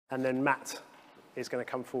and then Matt is going to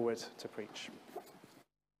come forward to preach.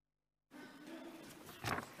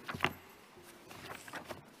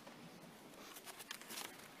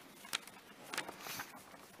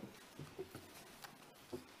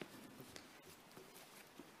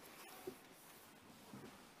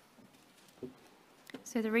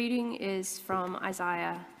 So the reading is from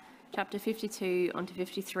Isaiah chapter 52 onto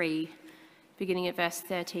 53, beginning at verse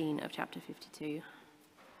 13 of chapter 52.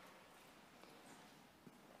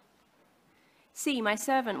 See, my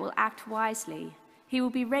servant will act wisely. He will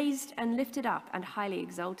be raised and lifted up and highly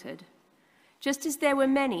exalted. Just as there were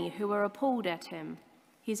many who were appalled at him,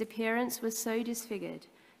 his appearance was so disfigured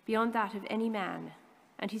beyond that of any man,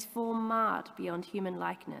 and his form marred beyond human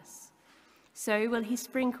likeness. So will he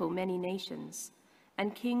sprinkle many nations,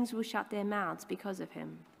 and kings will shut their mouths because of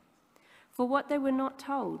him. For what they were not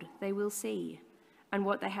told, they will see, and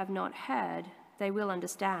what they have not heard, they will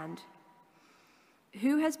understand.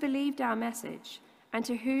 Who has believed our message, and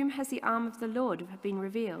to whom has the arm of the Lord been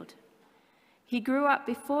revealed? He grew up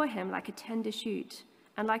before him like a tender shoot,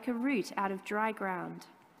 and like a root out of dry ground.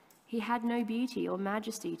 He had no beauty or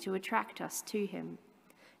majesty to attract us to him,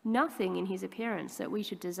 nothing in his appearance that we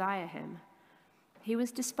should desire him. He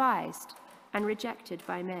was despised and rejected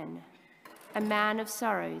by men, a man of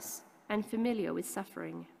sorrows and familiar with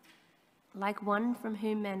suffering. Like one from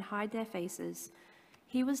whom men hide their faces,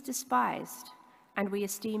 he was despised, and we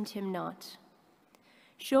esteemed him not.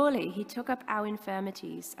 Surely he took up our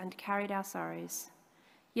infirmities and carried our sorrows.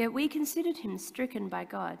 Yet we considered him stricken by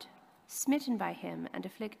God, smitten by him and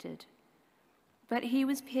afflicted. But he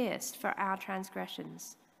was pierced for our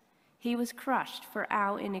transgressions. He was crushed for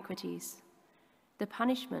our iniquities. The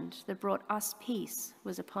punishment that brought us peace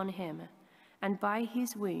was upon him, and by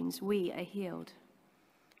his wounds we are healed.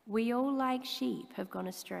 We all like sheep have gone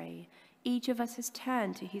astray. Each of us has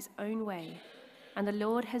turned to his own way, and the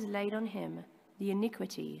Lord has laid on him the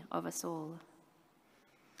iniquity of us all.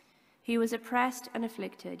 He was oppressed and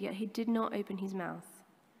afflicted, yet he did not open his mouth.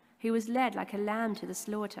 He was led like a lamb to the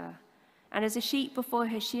slaughter, and as a sheep before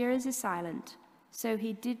her shearers is silent, so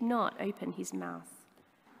he did not open his mouth.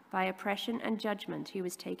 By oppression and judgment he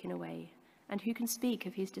was taken away, and who can speak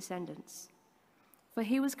of his descendants? For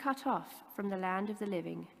he was cut off from the land of the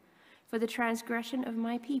living. For the transgression of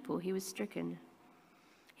my people he was stricken.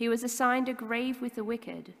 He was assigned a grave with the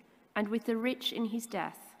wicked, and with the rich in his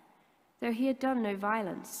death, though he had done no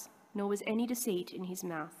violence, nor was any deceit in his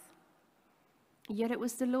mouth. Yet it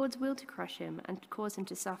was the Lord's will to crush him and cause him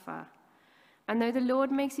to suffer. And though the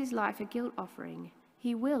Lord makes his life a guilt offering,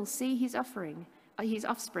 he will see his offspring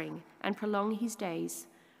and prolong his days,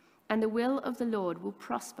 and the will of the Lord will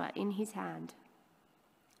prosper in his hand.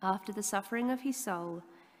 After the suffering of his soul,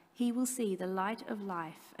 he will see the light of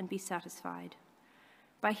life and be satisfied.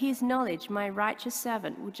 By his knowledge, my righteous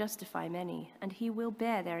servant will justify many, and he will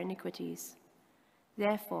bear their iniquities.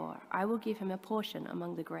 Therefore, I will give him a portion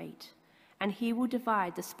among the great, and he will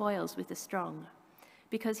divide the spoils with the strong,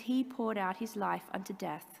 because he poured out his life unto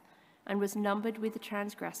death and was numbered with the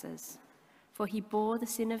transgressors. For he bore the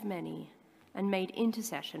sin of many and made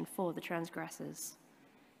intercession for the transgressors.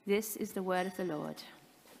 This is the word of the Lord.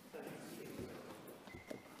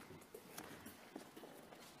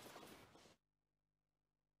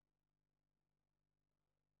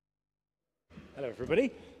 Hello,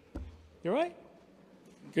 everybody. You all right?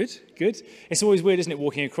 Good, good. It's always weird, isn't it,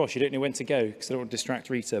 walking across? You don't know when to go, because I don't want to distract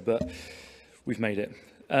Rita, but we've made it.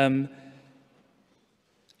 Let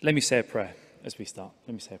me say a prayer as we start.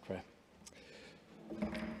 Let me say a prayer.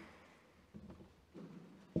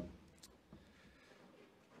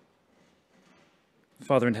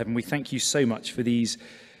 Father in heaven, we thank you so much for these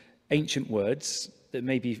ancient words that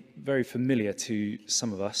may be very familiar to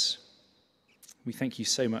some of us. We thank you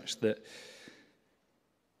so much that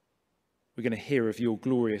we're going to hear of your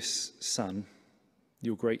glorious Son,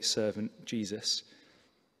 your great servant, Jesus.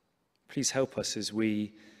 Please help us as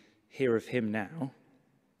we hear of him now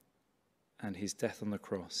and his death on the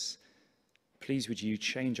cross. Please would you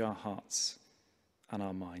change our hearts and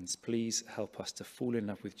our minds. Please help us to fall in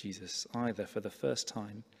love with Jesus, either for the first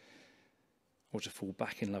time or to fall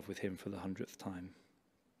back in love with him for the 100th time.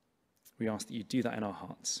 We ask that you do that in our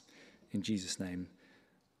hearts. In Jesus' name,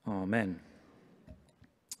 amen.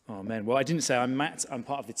 Amen. Well, I didn't say I'm Matt. I'm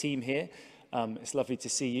part of the team here. It's lovely to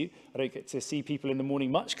see you. I don't get to see people in the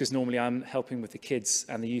morning much because normally I'm helping with the kids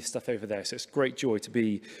and the youth stuff over there. So it's a great joy to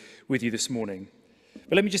be with you this morning.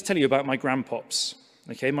 But let me just tell you about my grandpops.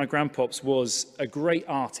 Okay, my grandpops was a great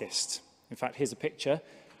artist. In fact, here's a picture,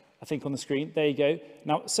 I think, on the screen. There you go.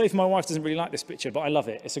 Now, Sophie, my wife, doesn't really like this picture, but I love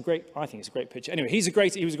it. I think it's a great picture. Anyway, he was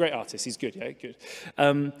a great artist. He's good, yeah, good.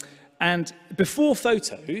 And before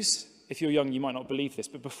photos, if you're young, you might not believe this,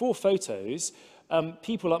 but before photos,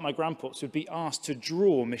 people like my grandpops would be asked to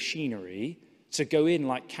draw machinery to go in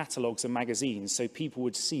like catalogues and magazines so people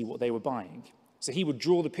would see what they were buying. So he would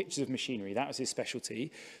draw the pictures of machinery, that was his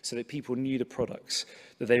specialty, so that people knew the products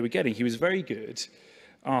that they were getting. He was a very good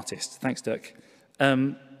artist. Thanks, Dirk.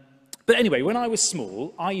 But anyway, when I was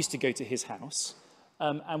small, I used to go to his house,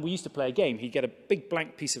 and we used to play a game. He'd get a big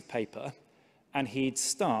blank piece of paper, and he'd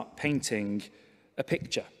start painting a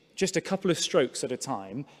picture, just a couple of strokes at a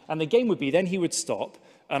time. And the game would be, then he would stop,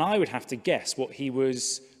 and I would have to guess what he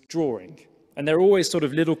was drawing. And there were always sort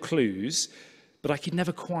of little clues, but I could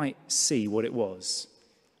never quite see what it was.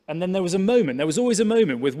 And then there was always a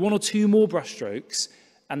moment with one or two more brushstrokes,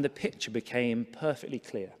 and the picture became perfectly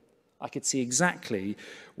clear. I could see exactly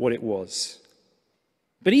what it was.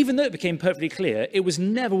 But even though it became perfectly clear, it was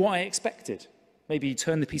never what I expected. Maybe he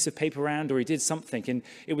turned the piece of paper around or he did something, and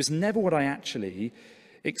it was never what I actually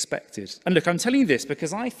expected. And look, I'm telling you this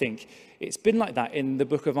because I think it's been like that in the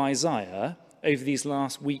book of Isaiah over these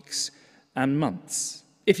last weeks and months.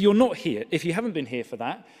 If you're not here, if you haven't been here for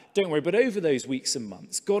that, don't worry, but over those weeks and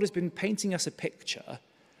months, God has been painting us a picture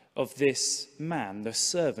of this man, the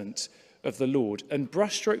servant of the Lord. And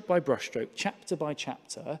brushstroke by brushstroke, chapter by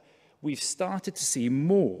chapter, we've started to see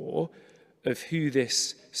more of who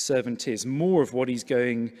this servant is, more of what he's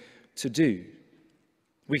going to do.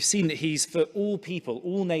 We've seen that he's for all people,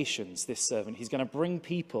 all nations, this servant. He's going to bring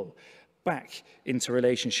people back into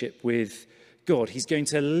relationship with God. He's going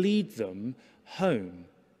to lead them home.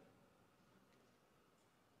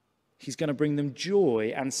 He's going to bring them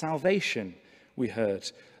joy and salvation, we heard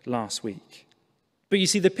last week. But you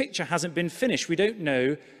see, the picture hasn't been finished. We don't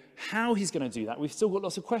know how he's going to do that. We've still got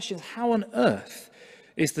lots of questions. How on earth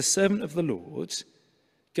is the servant of the Lord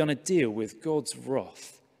going to deal with God's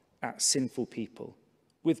wrath at sinful people,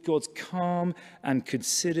 with God's calm and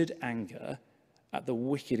considered anger at the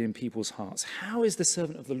wicked in people's hearts? How is the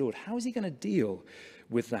servant of the Lord, how is he going to deal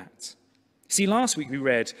with that? See, last week we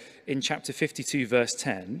read in chapter 52, verse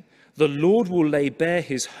 10, the Lord will lay bare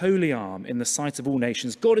his holy arm in the sight of all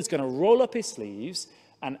nations. God is going to roll up his sleeves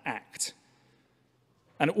and act.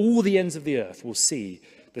 And all the ends of the earth will see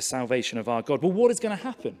the salvation of our God. But what is going to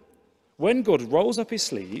happen? When God rolls up his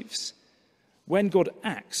sleeves, when God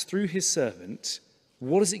acts through his servant,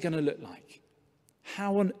 what is it going to look like?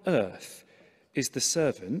 How on earth is the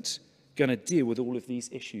servant going to deal with all of these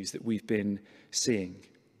issues that we've been seeing?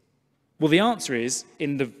 Well, the answer is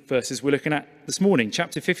in the verses we're looking at this morning,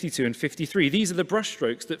 chapter 52 and 53. These are the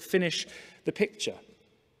brushstrokes that finish the picture.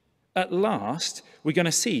 At last, we're going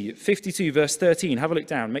to see 52 verse 13. Have a look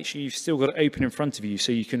down. Make sure you've still got it open in front of you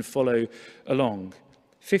so you can follow along.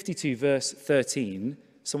 52 verse 13.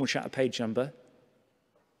 Someone shout a page number.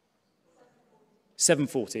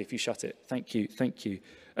 740 if you shut it. Thank you. Thank you.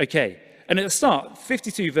 Okay. And at the start,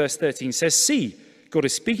 52 verse 13 says, see, God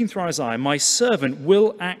is speaking through Isaiah, my servant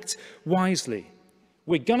will act wisely.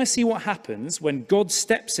 We're going to see what happens when God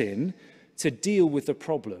steps in to deal with the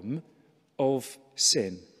problem of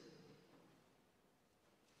sin.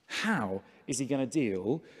 How is he going to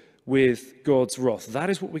deal with God's wrath? That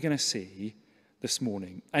is what we're going to see this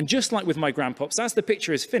morning. And just like with my grandpops, as the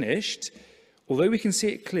picture is finished, although we can see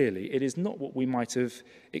it clearly, it is not what we might have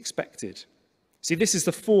expected. See, this is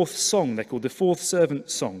the fourth song. They're called the fourth servant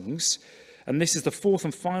songs. And this is the fourth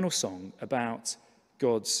and final song about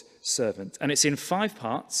God's servant. And it's in 5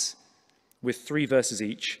 parts with 3 verses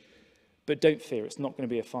each. But don't fear, it's not going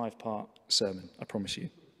to be a 5-part sermon, I promise you.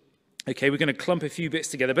 Okay, we're going to clump a few bits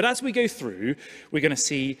together. But as we go through, we're going to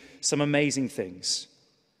see some amazing things.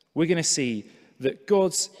 We're going to see that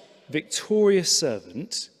God's victorious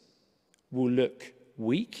servant will look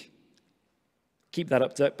weak. Keep that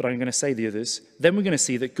up, Dirk, but I'm going to say the others. Then we're going to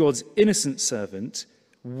see that God's innocent servant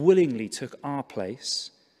willingly took our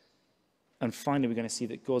place. And finally, we're going to see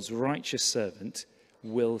that God's righteous servant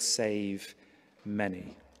will save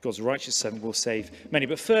many. God's righteous servant will save many.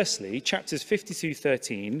 But firstly, chapters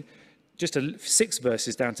 52:13, just 6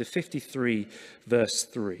 verses down to 53 verse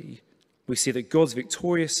 3, we see that God's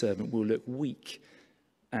victorious servant will look weak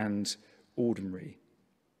and ordinary.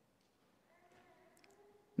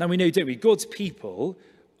 Now we know, don't we, God's people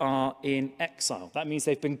are in exile. That means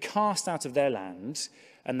they've been cast out of their land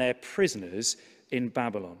and they're prisoners in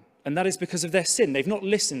Babylon. And that is because of their sin. They've not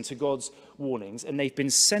listened to God's warnings and they've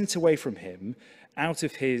been sent away from him out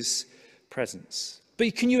of his presence.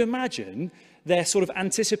 But can you imagine their sort of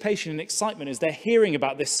anticipation and excitement as they're hearing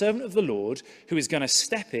about this servant of the Lord who is going to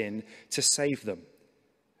step in to save them?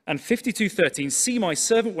 And 52:13, see, my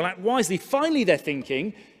servant will act wisely. Finally, they're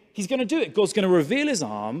thinking, he's going to do it. God's going to reveal his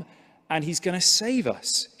arm and he's going to save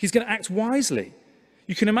us. He's going to act wisely.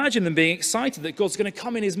 You can imagine them being excited that God's going to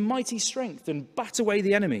come in his mighty strength and bat away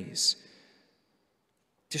the enemies,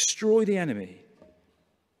 destroy the enemy.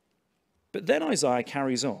 But then Isaiah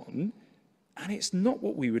carries on, and it's not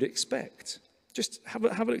what we would expect. Just have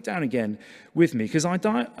a look down again with me, because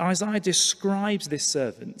Isaiah describes this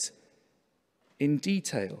servant in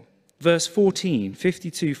detail. Verse 14,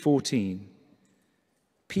 52:14.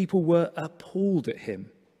 People were appalled at him.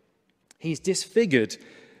 He's disfigured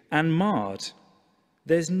and marred.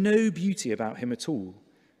 There's no beauty about him at all.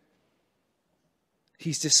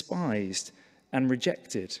 He's despised and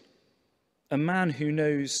rejected. A man who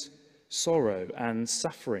knows sorrow and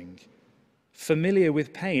suffering, familiar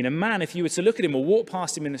with pain. A man, if you were to look at him or walk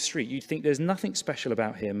past him in the street, you'd think there's nothing special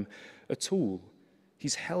about him at all.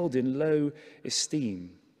 He's held in low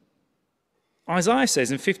esteem. Isaiah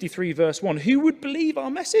says in 53 verse 1, who would believe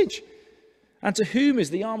our message? And to whom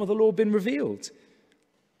has the arm of the Lord been revealed?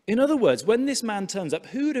 In other words, when this man turns up,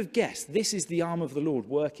 who would have guessed this is the arm of the Lord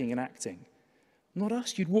working and acting? Not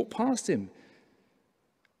us. You'd walk past him.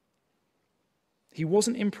 He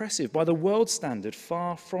wasn't impressive. By the world's standard,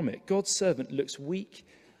 far from it. God's servant looks weak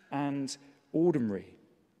and ordinary.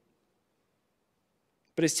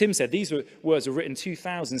 But as Tim said, these words were written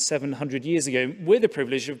 2,700 years ago. We're the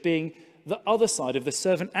privilege of being the other side of the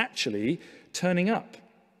servant actually turning up.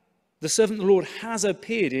 The servant of the Lord has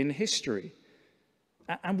appeared in history.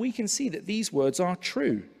 And we can see that these words are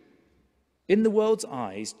true. In the world's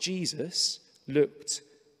eyes, Jesus looked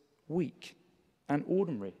weak and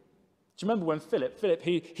ordinary. Do you remember when Philip,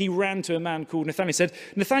 he ran to a man called Nathanael. He said,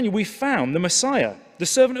 Nathanael, we found the Messiah, the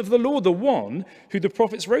servant of the Lord, the one who the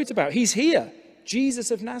prophets wrote about. He's here, Jesus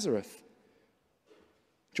of Nazareth.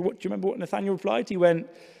 Do you remember what Nathanael replied? He went,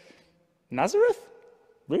 Nazareth?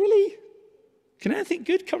 Really? Can anything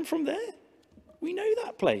good come from there? We know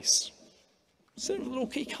that place. Servant of the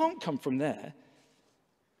Lord, he can't come from there.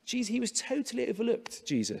 Jesus, he was totally overlooked,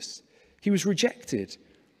 Jesus. He was rejected.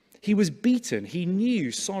 He was beaten. He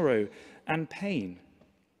knew sorrow and pain.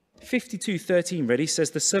 52:13 ready says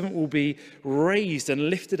the servant will be raised and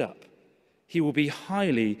lifted up. He will be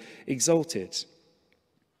highly exalted.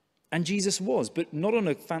 And Jesus was, but not on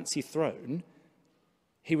a fancy throne.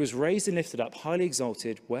 He was raised and lifted up, highly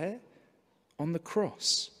exalted. Where? On the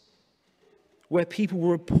cross, where people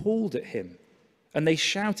were appalled at him, and they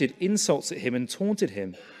shouted insults at him and taunted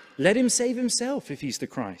him. Let him save himself if he's the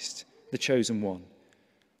Christ, the chosen one.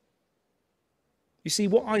 You see,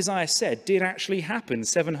 what Isaiah said did actually happen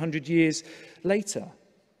 700 years later.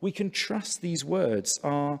 We can trust these words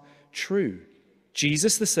are true.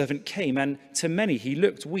 Jesus, the servant, came, and to many he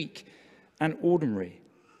looked weak and ordinary.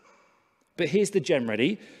 But here's the gem,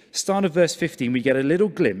 ready? Start of verse 15, we get a little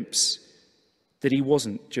glimpse that he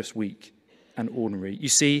wasn't just weak and ordinary. You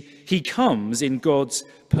see, he comes in God's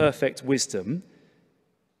perfect wisdom,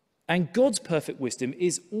 and God's perfect wisdom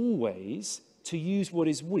is always to use what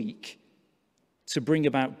is weak to bring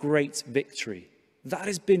about great victory. That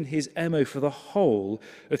has been his MO for the whole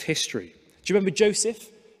of history. Do you remember Joseph,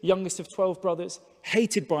 youngest of 12 brothers,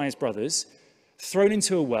 hated by his brothers, thrown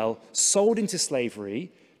into a well, sold into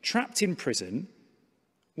slavery, trapped in prison?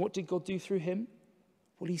 What did God do through him?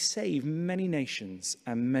 Well, he saved many nations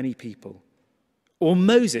and many people. Or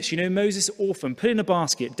Moses, you know, Moses, orphan, put in a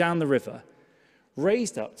basket down the river,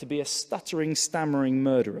 raised up to be a stuttering, stammering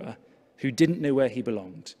murderer who didn't know where he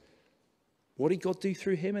belonged. What did God do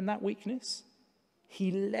through him in that weakness?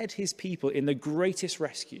 He led his people in the greatest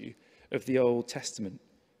rescue of the Old Testament.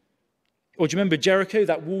 Or do you remember Jericho,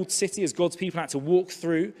 that walled city, as God's people had to walk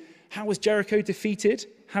through? How was Jericho defeated?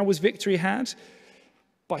 How was victory had?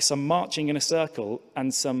 By some marching in a circle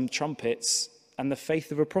and some trumpets and the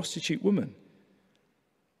faith of a prostitute woman.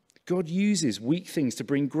 God uses weak things to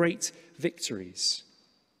bring great victories.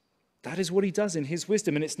 That is what he does in his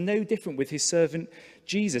wisdom, and it's no different with his servant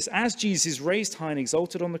Jesus. As Jesus is raised high and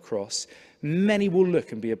exalted on the cross, many will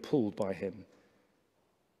look and be appalled by him.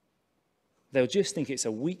 They'll just think it's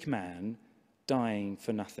a weak man dying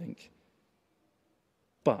for nothing.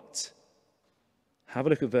 But have a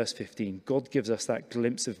look at verse 15. God gives us that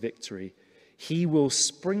glimpse of victory. He will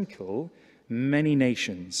sprinkle many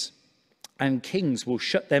nations, and kings will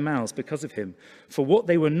shut their mouths because of him. For what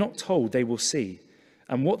they were not told, they will see,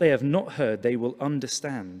 and what they have not heard, they will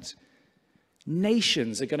understand.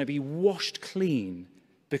 Nations are going to be washed clean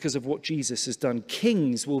because of what Jesus has done.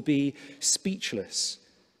 Kings will be speechless.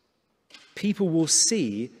 People will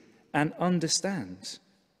see and understand.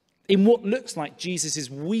 In what looks like Jesus'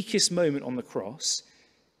 weakest moment on the cross,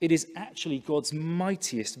 it is actually God's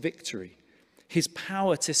mightiest victory, his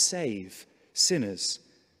power to save sinners.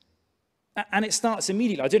 And it starts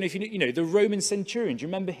immediately. I don't know if you know the Roman centurion. Do you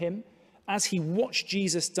remember him? As he watched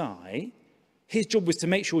Jesus die, his job was to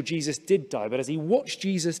make sure Jesus did die. But as he watched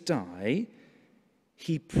Jesus die,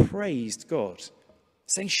 he praised God,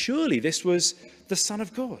 saying, surely this was the Son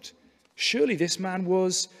of God. Surely this man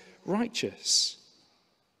was righteous.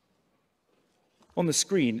 On the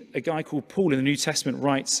screen, a guy called Paul in the New Testament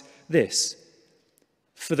writes this: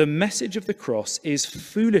 for the message of the cross is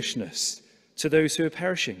foolishness to those who are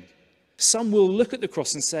perishing. Some will look at the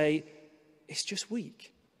cross and say, it's just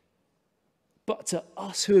weak. But to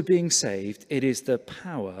us who are being saved, it is the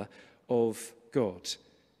power of God.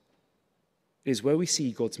 It is where we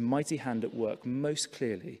see God's mighty hand at work most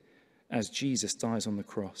clearly as Jesus dies on the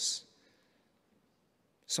cross.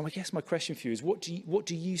 So I guess my question for you is, what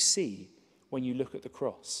do you see when you look at the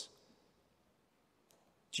cross?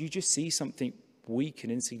 Do you just see something weak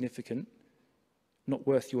and insignificant, not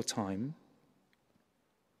worth your time?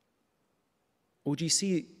 Or do you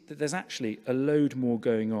see that there's actually a load more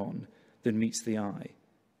going on than meets the eye?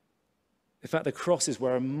 In fact, the cross is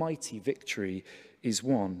where a mighty victory is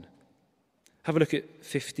won. Have a look at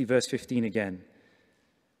verse 15 again.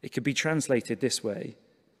 It could be translated this way: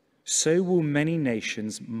 so will many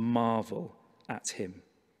nations marvel at him.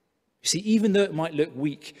 You see, even though it might look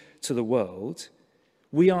weak to the world,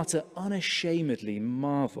 we are to unashamedly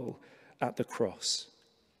marvel at the cross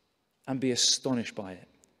and be astonished by it.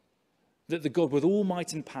 That the God with all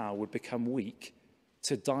might and power would become weak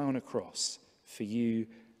to die on a cross for you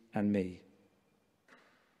and me.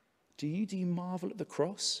 Do you marvel at the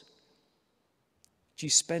cross? Do you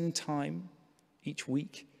spend time each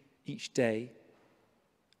week, each day,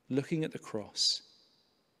 looking at the cross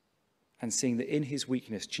and seeing that in his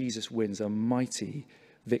weakness, Jesus wins a mighty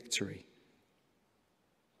victory?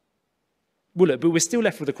 Well, look, but we're still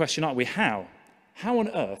left with the question, aren't we? How? How on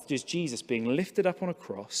earth does Jesus being lifted up on a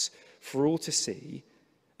cross for all to see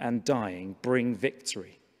and dying bring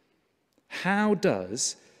victory? How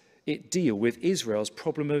does it deal with Israel's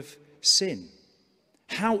problem of sin?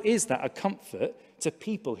 How is that a comfort to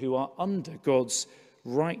people who are under God's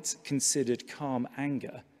right considered calm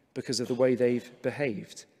anger because of the way they've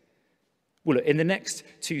behaved? Well, look, in the next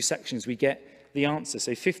two sections, we get the answer.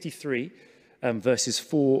 So 53 verses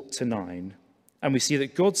 4 to 9. And we see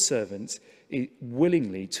that God's servant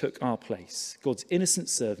willingly took our place. God's innocent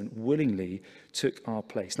servant willingly took our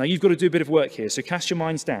place. Now, you've got to do a bit of work here. So cast your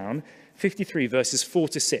minds down. 53 verses 4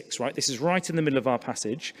 to 6, right? This is right in the middle of our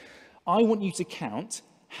passage. I want you to count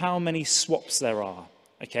how many swaps there are,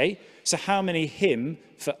 okay? So how many him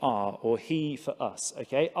for our or he for us,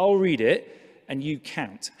 okay? I'll read it and you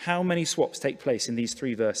count how many swaps take place in these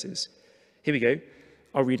three verses. Here we go.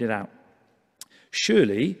 I'll read it out.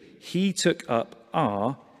 Surely he took up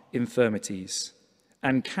our infirmities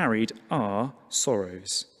and carried our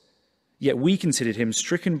sorrows. Yet we considered him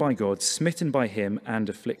stricken by God, smitten by him, and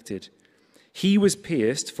afflicted. He was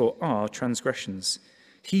pierced for our transgressions.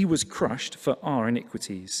 He was crushed for our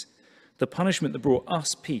iniquities. The punishment that brought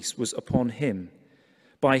us peace was upon him.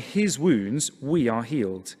 By his wounds we are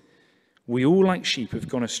healed. We all like sheep have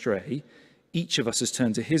gone astray. Each of us has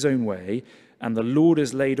turned to his own way, and the Lord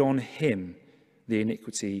has laid on him the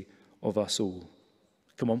iniquity of us all.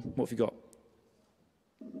 Come on, what have you got?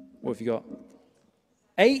 What have you got?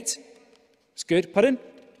 8? It's good. Pardon?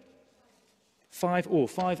 5,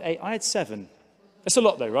 5, 8. I had 7. That's a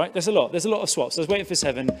lot though, right? There's a lot. There's a lot of swaps. I was waiting for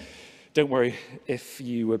 7. Don't worry if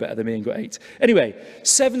you were better than me and got 8. Anyway,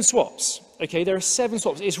 7 swaps. Okay, there are 7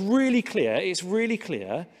 swaps. It's really clear. It's really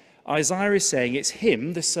clear. Isaiah is saying it's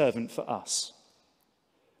him, the servant, for us.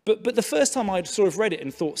 But the first time I'd sort of read it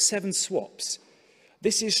and thought 7 swaps,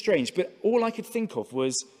 this is strange. But all I could think of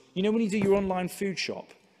was, you know when you do your online food shop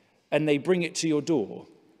and they bring it to your door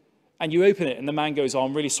and you open it and the man goes, oh,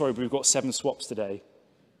 I'm really sorry, but we've got 7 swaps today.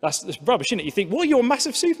 That's rubbish, isn't it? You think, well, you're a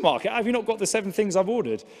massive supermarket. How have you not got the 7 things I've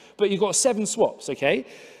ordered? But you've got 7 swaps, okay?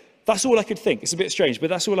 That's all I could think. It's a bit strange, but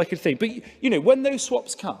that's all I could think. But, you know, when those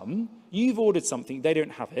swaps come, you've ordered something, they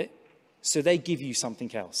don't have it, so they give you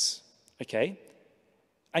something else, okay?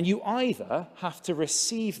 And you either have to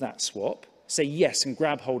receive that swap, say yes and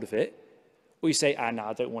grab hold of it, or you say, no,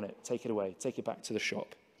 I don't want it. Take it away. Take it back to the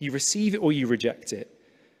shop. You receive it or you reject it.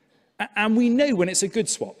 And we know when it's a good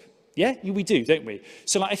swap. Yeah, we do, don't we?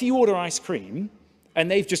 So like if you order ice cream and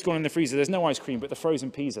they've just gone in the freezer, there's no ice cream, but the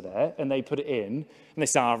frozen peas are there, and they put it in, and they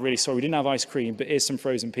say, oh, really sorry, we didn't have ice cream, but here's some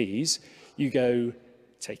frozen peas. You go,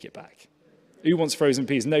 take it back. Who wants frozen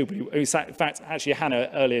peas? Nobody. In fact, actually, Hannah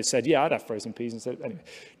earlier said, yeah, I'd have frozen peas instead. Anyway,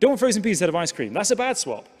 don't want frozen peas instead of ice cream. That's a bad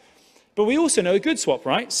swap. But we also know a good swap,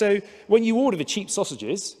 right? So when you order the cheap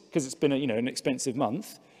sausages, because it's been an expensive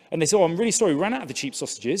month, and they say, oh, I'm really sorry, we ran out of the cheap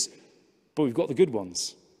sausages, but we've got the good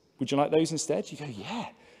ones. Would you like those instead? You go, yeah.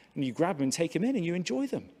 And you grab them and take them in and you enjoy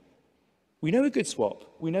them. We know a good swap.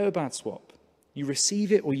 We know a bad swap. You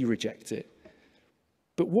receive it or you reject it.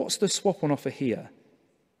 But what's the swap on offer here?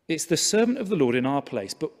 It's the servant of the Lord in our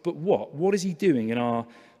place. But what? What is he doing in our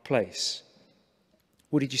place?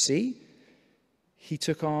 What did you see? He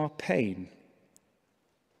took our pain.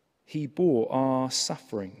 He bore our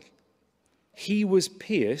suffering. He was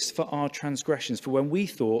pierced for our transgressions, for when we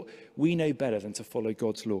thought we know better than to follow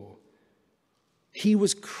God's law. He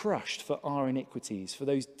was crushed for our iniquities, for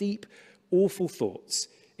those deep, awful thoughts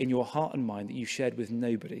in your heart and mind that you shared with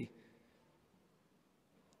nobody.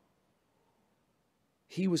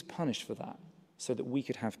 He was punished for that so that we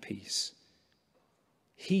could have peace.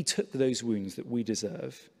 He took those wounds that we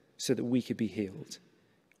deserve so that we could be healed.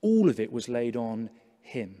 All of it was laid on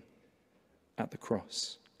him at the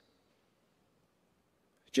cross.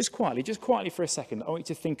 Just quietly for a second, I want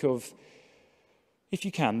you to think of, if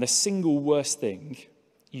you can, the single worst thing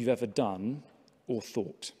you've ever done or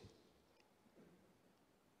thought.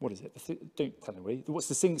 What is it? Don't tell anybody. What's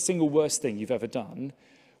the single worst thing you've ever done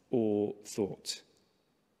or thought?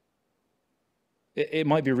 It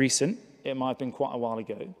might be recent. It might have been quite a while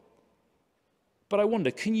ago. But I wonder,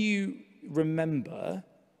 can you remember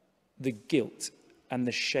the guilt and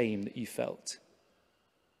the shame that you felt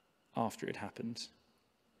after it happened?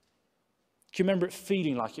 Do you remember it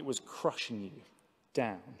feeling like it was crushing you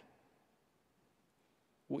down?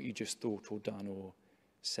 What you just thought or done or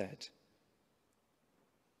said?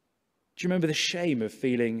 Do you remember the shame of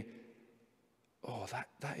feeling, oh,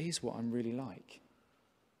 that is what I'm really like?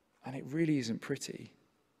 And it really isn't pretty.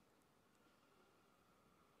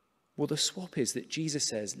 Well, the swap is that Jesus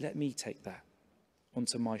says, let me take that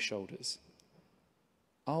onto my shoulders.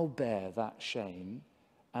 I'll bear that shame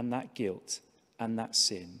and that guilt and that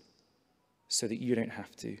sin so that you don't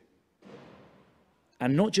have to.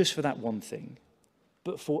 And not just for that one thing,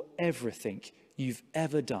 but for everything you've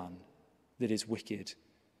ever done that is wicked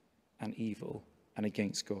and evil and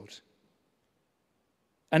against God.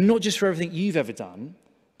 And not just for everything you've ever done,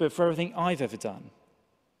 but for everything I've ever done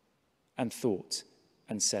and thought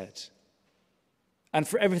and said. And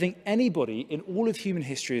for everything anybody in all of human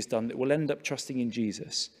history has done that will end up trusting in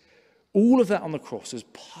Jesus. All of that on the cross was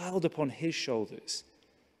piled upon his shoulders.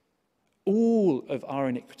 All of our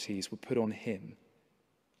iniquities were put on him.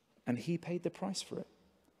 And he paid the price for it.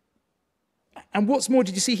 And what's more,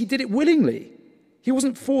 did you see? He did it willingly. He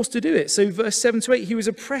wasn't forced to do it. So verse 7 to 8, he was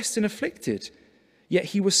oppressed and afflicted, yet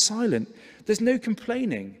he was silent. There's no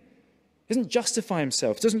complaining. He doesn't justify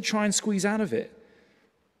himself. Doesn't try and squeeze out of it.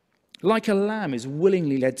 Like a lamb is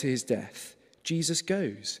willingly led to his death, Jesus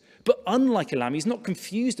goes. But unlike a lamb, he's not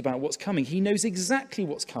confused about what's coming. He knows exactly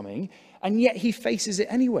what's coming, and yet he faces it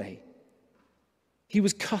anyway. He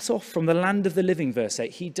was cut off from the land of the living, verse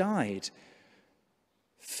 8. He died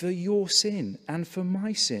for your sin and for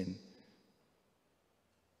my sin.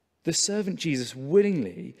 The servant Jesus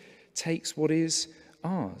willingly takes what is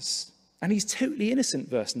ours. And he's totally innocent,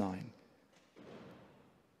 verse 9.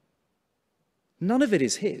 None of it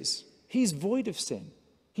is his. He's void of sin.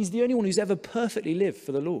 He's the only one who's ever perfectly lived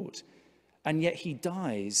for the Lord. And yet he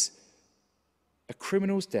dies a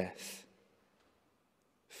criminal's death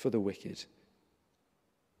for the wicked.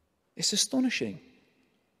 It's astonishing.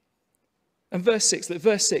 And verse 6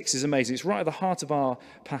 is amazing. It's right at the heart of our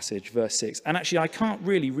passage, verse 6. And actually, I can't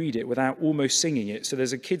really read it without almost singing it. So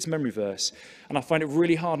there's a kid's memory verse, and I find it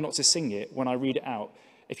really hard not to sing it when I read it out.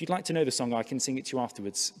 If you'd like to know the song, I can sing it to you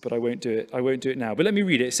afterwards, but I won't do it. I won't do it now. But let me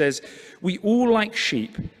read it. It says, "We all like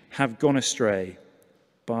sheep have gone astray."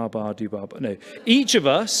 Ba, ba, do, ba, ba. No. "Each of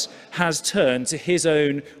us has turned to his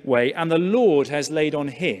own way, and the Lord has laid on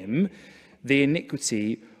him the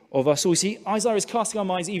iniquity of us all." You see, Isaiah is casting our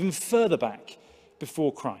minds even further back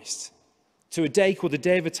before Christ to a day called the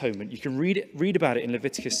Day of Atonement. You can read about it in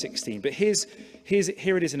Leviticus 16. But here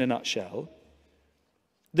it is in a nutshell.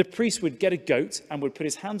 The priest would get a goat and would put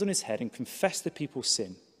his hands on his head and confess the people's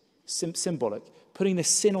sin. Symbolic, putting the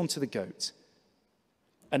sin onto the goat.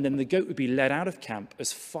 And then the goat would be led out of camp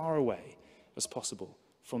as far away as possible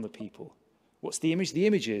from the people. What's the image? The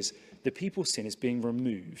image is the people's sin is being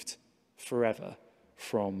removed forever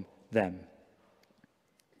from them.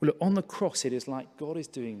 Well, look, on the cross, it is like God is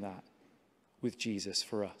doing that with Jesus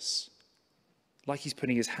for us. Like he's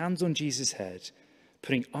putting his hands on Jesus' head,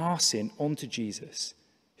 putting our sin onto Jesus,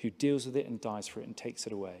 who deals with it and dies for it and takes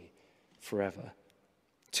it away forever.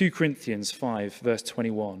 2 Corinthians 5, verse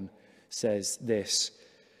 21 says this: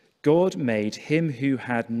 "God made him who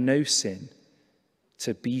had no sin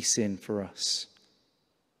to be sin for us."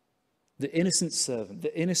 The innocent servant,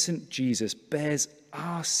 the innocent Jesus, bears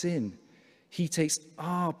our sin. He takes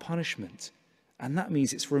our punishment, and that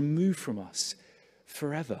means it's removed from us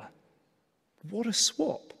forever. What a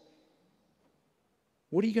swap.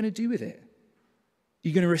 What are you going to do with it? Are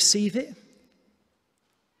you going to receive it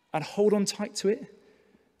and hold on tight to it? Or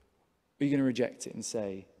are you going to reject it and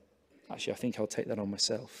say, actually, I think I'll take that on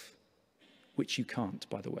myself? Which you can't,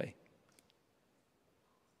 by the way.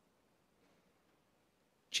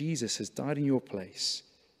 Jesus has died in your place,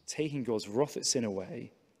 taking God's wrath at sin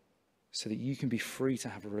away, so that you can be free to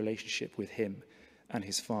have a relationship with him and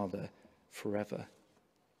his Father forever.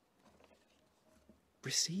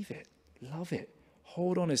 Receive it. Love it.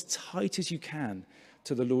 Hold on as tight as you can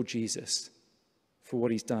to the Lord Jesus for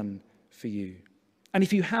what he's done for you. And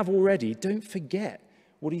if you have already, don't forget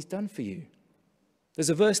what he's done for you. There's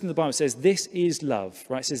a verse in the Bible that says, this is love,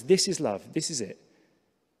 right? It says, this is love. This is it.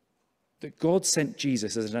 That God sent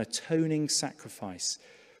Jesus as an atoning sacrifice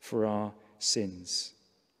for our sins.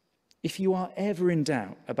 If you are ever in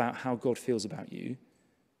doubt about how God feels about you,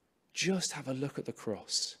 just have a look at the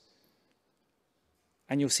cross.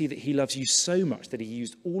 And you'll see that he loves you so much that he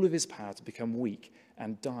used all of his power to become weak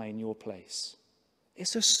and die in your place.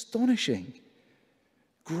 It's astonishing.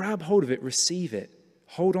 Grab hold of it, receive it,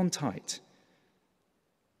 hold on tight.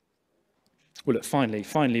 Well, look,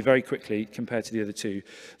 finally, very quickly, compared to the other two,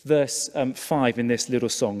 verse 5 in this little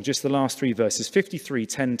song, just the last three verses, 53,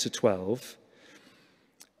 10 to 12.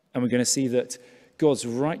 And we're going to see that God's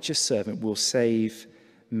righteous servant will save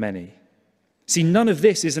many. See, none of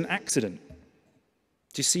this is an accident.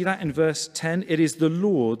 Do you see that in verse 10? It is the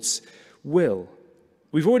Lord's will.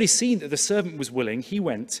 We've already seen that the servant was willing. He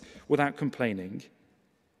went without complaining.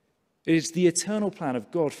 It is the eternal plan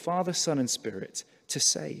of God, Father, Son, and Spirit to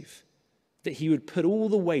save. That he would put all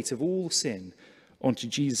the weight of all sin onto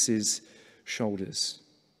Jesus' shoulders.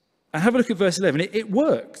 And have a look at verse 11. It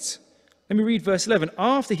worked. Let me read verse 11.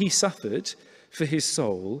 After he suffered for his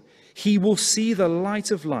soul, he will see the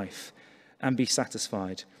light of life and be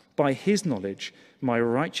satisfied. By his knowledge, my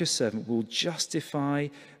righteous servant will justify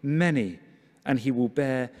many, and he will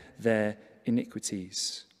bear their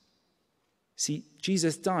iniquities. See,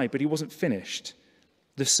 Jesus died, but he wasn't finished.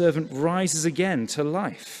 The servant rises again to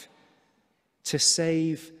life to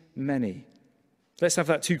save many. Let's have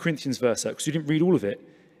that 2 Corinthians verse up, because we didn't read all of it.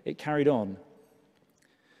 It carried on.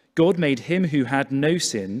 God made him who had no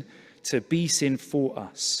sin to be sin for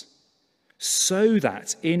us, so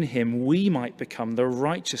that in him we might become the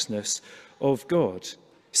righteousness of God.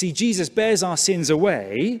 See, Jesus bears our sins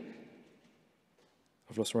away.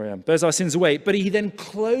 I've lost where I am. Bears our sins away, but he then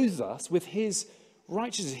clothes us with his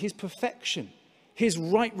righteousness, his perfection, his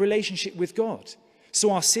right relationship with God.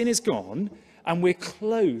 So our sin is gone, and we're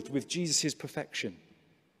clothed with Jesus' perfection.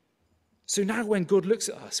 So now when God looks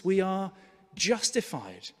at us, we are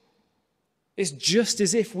justified. It's just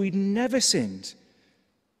as if we'd never sinned.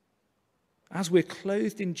 As we're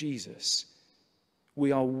clothed in Jesus,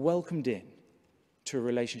 we are welcomed in to a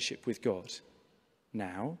relationship with God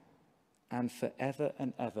now and forever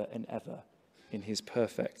and ever and ever in his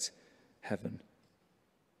perfect heaven.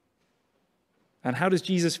 And how does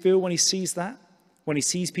Jesus feel when he sees that? When he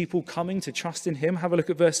sees people coming to trust in him? Have a look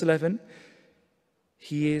at verse 11.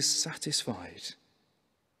 He is satisfied.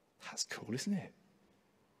 That's cool, isn't it?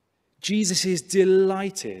 Jesus is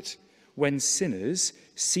delighted when sinners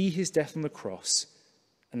see his death on the cross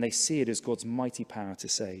and they see it as God's mighty power to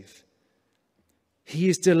save. He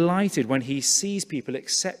is delighted when he sees people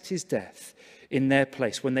accept his death in their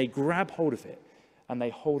place, when they grab hold of it and they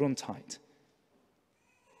hold on tight.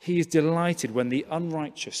 He is delighted when the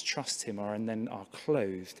unrighteous trust him and then are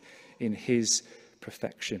clothed in his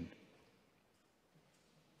perfection.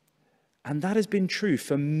 And that has been true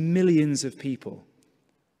for millions of people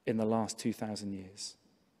in the last 2,000 years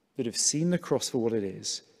that have seen the cross for what it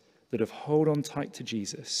is, that have held on tight to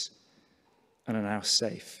Jesus and are now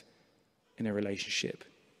safe in a relationship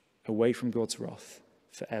away from God's wrath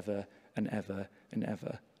forever and ever and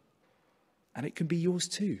ever. And it can be yours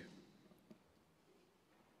too.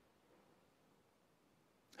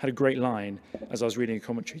 I had a great line as I was reading a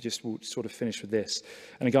commentary, just we'll sort of finish with this.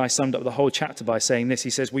 And a guy summed up the whole chapter by saying this. He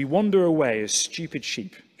says, "We wander away as stupid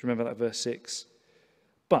sheep." Do you remember that verse 6?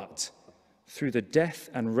 "But through the death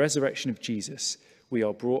and resurrection of Jesus, we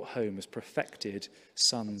are brought home as perfected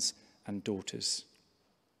sons and daughters."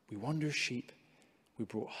 We wander as sheep, we're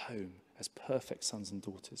brought home as perfect sons and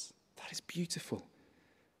daughters. That is beautiful.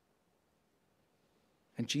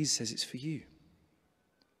 And Jesus says it's for you.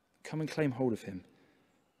 Come and claim hold of him.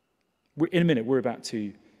 In a minute, we're about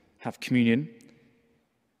to have communion.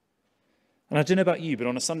 And I don't know about you, but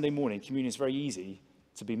on a Sunday morning, communion is very easy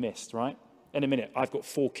to be missed, right? In a minute, I've got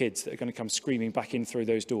 4 kids that are going to come screaming back in through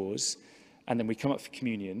those doors. and then we come up for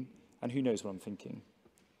communion, and who knows what I'm thinking.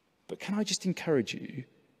 But can I just encourage you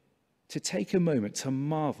to take a moment to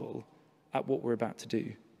marvel at what we're about to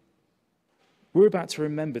do? We're about to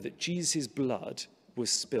remember that Jesus' blood was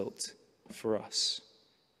spilt for us.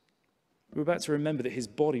 We're about to remember that his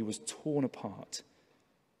body was torn apart,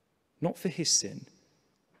 not for his sin,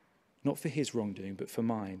 not for his wrongdoing, but for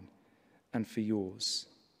mine and for yours.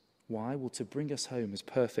 Why? Well, to bring us home as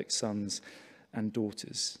perfect sons and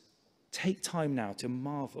daughters. Take time now to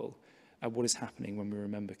marvel at what is happening when we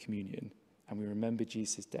remember communion and we remember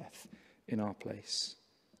Jesus' death in our place.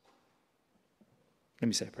 Let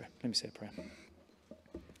me say a prayer.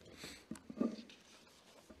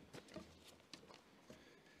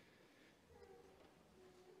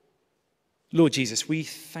 Lord Jesus, we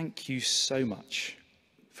thank you so much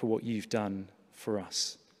for what you've done for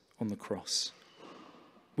us on the cross.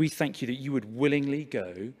 We thank you that you would willingly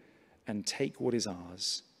go and take what is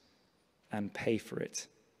ours and pay for it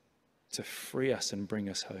to free us and bring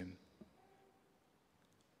us home.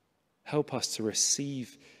 Help us to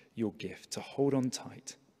receive your gift, to hold on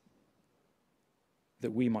tight,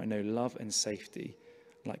 that we might know love and safety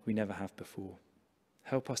like we never have before.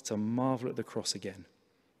 Help us to marvel at the cross again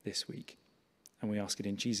this week. And we ask it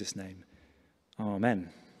in Jesus' name. Amen.